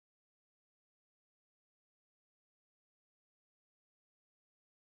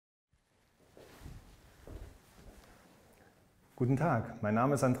Guten Tag, mein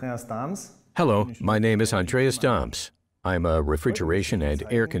Name ist Andreas Dahms. Hello, my name is Andreas Dahms. I'm a refrigeration and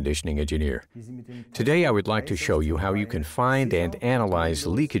air conditioning engineer. Today I would like to show you how you can find and analyze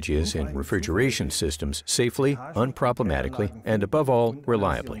leakages in refrigeration systems safely, unproblematically, and above all,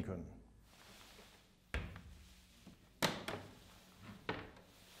 reliably.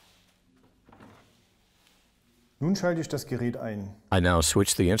 Nun schalte ich das Gerät ein. I now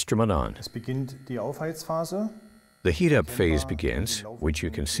switch the instrument on. Es beginnt die Aufheizphase. The heat-up phase begins, which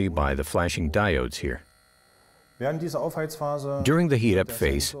you can see by the flashing diodes here. Während dieser Aufheizphase During the heat-up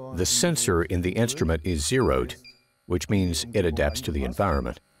phase, the sensor in the instrument is zeroed, which means it adapts to the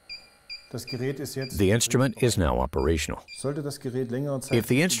environment. das Gerät ist jetzt The instrument is now operational. sollte das Gerät längere Zeit If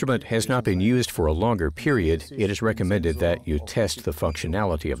the instrument has not been used for a longer period, it is recommended that you test the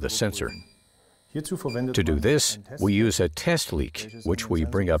functionality of the sensor. hierzu verwendet To do man this, ein Test. we use a test leak, which we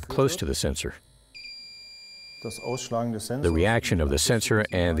bring up close to the sensor. Das Ausschlagen des Sensors The reaction of the sensor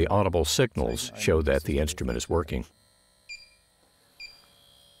and the audible signals show that the instrument is working.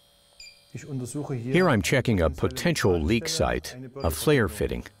 Ich untersuche hier Here I'm checking a potential leak site, a flare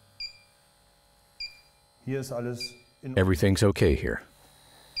fitting. Hier ist alles in Everything's okay here.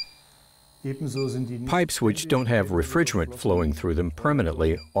 Ebenso sind die Pipes which don't have refrigerant flowing through them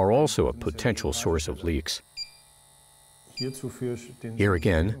permanently are also a potential source of leaks. hierzu führe ich den Here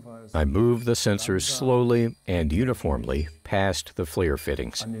again, I move the sensors slowly and uniformly past the flare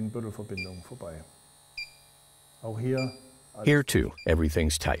fittings. an den Büttelverbindungen vorbei. Auch hier Here too,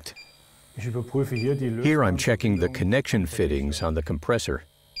 everything's tight. ich überprüfe hier die Here I'm checking the Lösungsverbindungen. connection fittings on the compressor.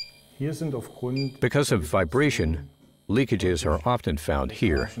 Hier sind aufgrund Because of vibration, leakages are often found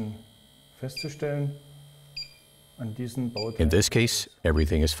here. festzustellen. An diesen In Bauteilen this case,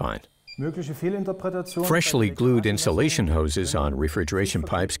 everything is fine. mögliche Fehlinterpretationen Freshly bei glued Elektroanlagen insulation hoses on refrigeration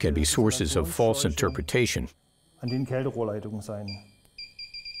pipes can be sources of false interpretation. an den Kälterohrleitungen sein.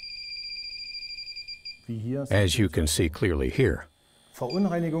 Wie hier As you can see clearly here.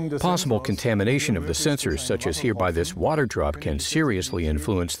 Verunreinigung des Possible Sensors contamination of the möglich durch sensors, ein such as here by this Wasseraufkommen, water drop, can könnte seriously die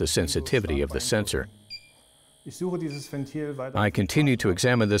influence the sensitivity of the sensor. Ich suche dieses Ventil weiter. I continue to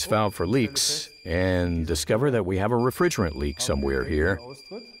examine this valve for leaks and discover that we have a refrigerant leak somewhere here,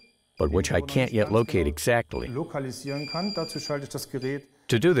 Austritt, but which I can't yet locate exactly. lokalisieren kann. Dazu schalte ich das Gerät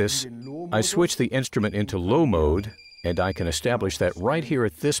To do this, I switch the instrument into low mode, and I can establish that right here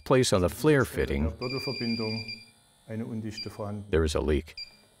at this place on the flare in der fitting, Büttelverbindung eine Undichte vorhanden. there is a leak.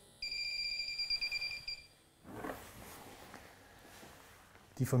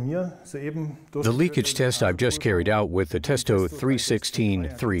 Die von mir soeben The leakage test I've just carried out with the Testo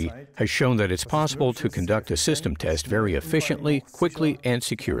 316-3 has shown that it's possible to conduct a system test very efficiently, quickly, and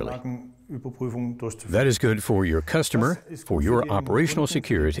securely. Überprüfung durchzuführen. That is good for your customer, for your operational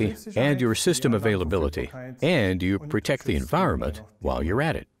security, and your system availability, and you protect the environment while you're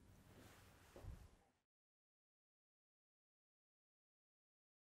at it.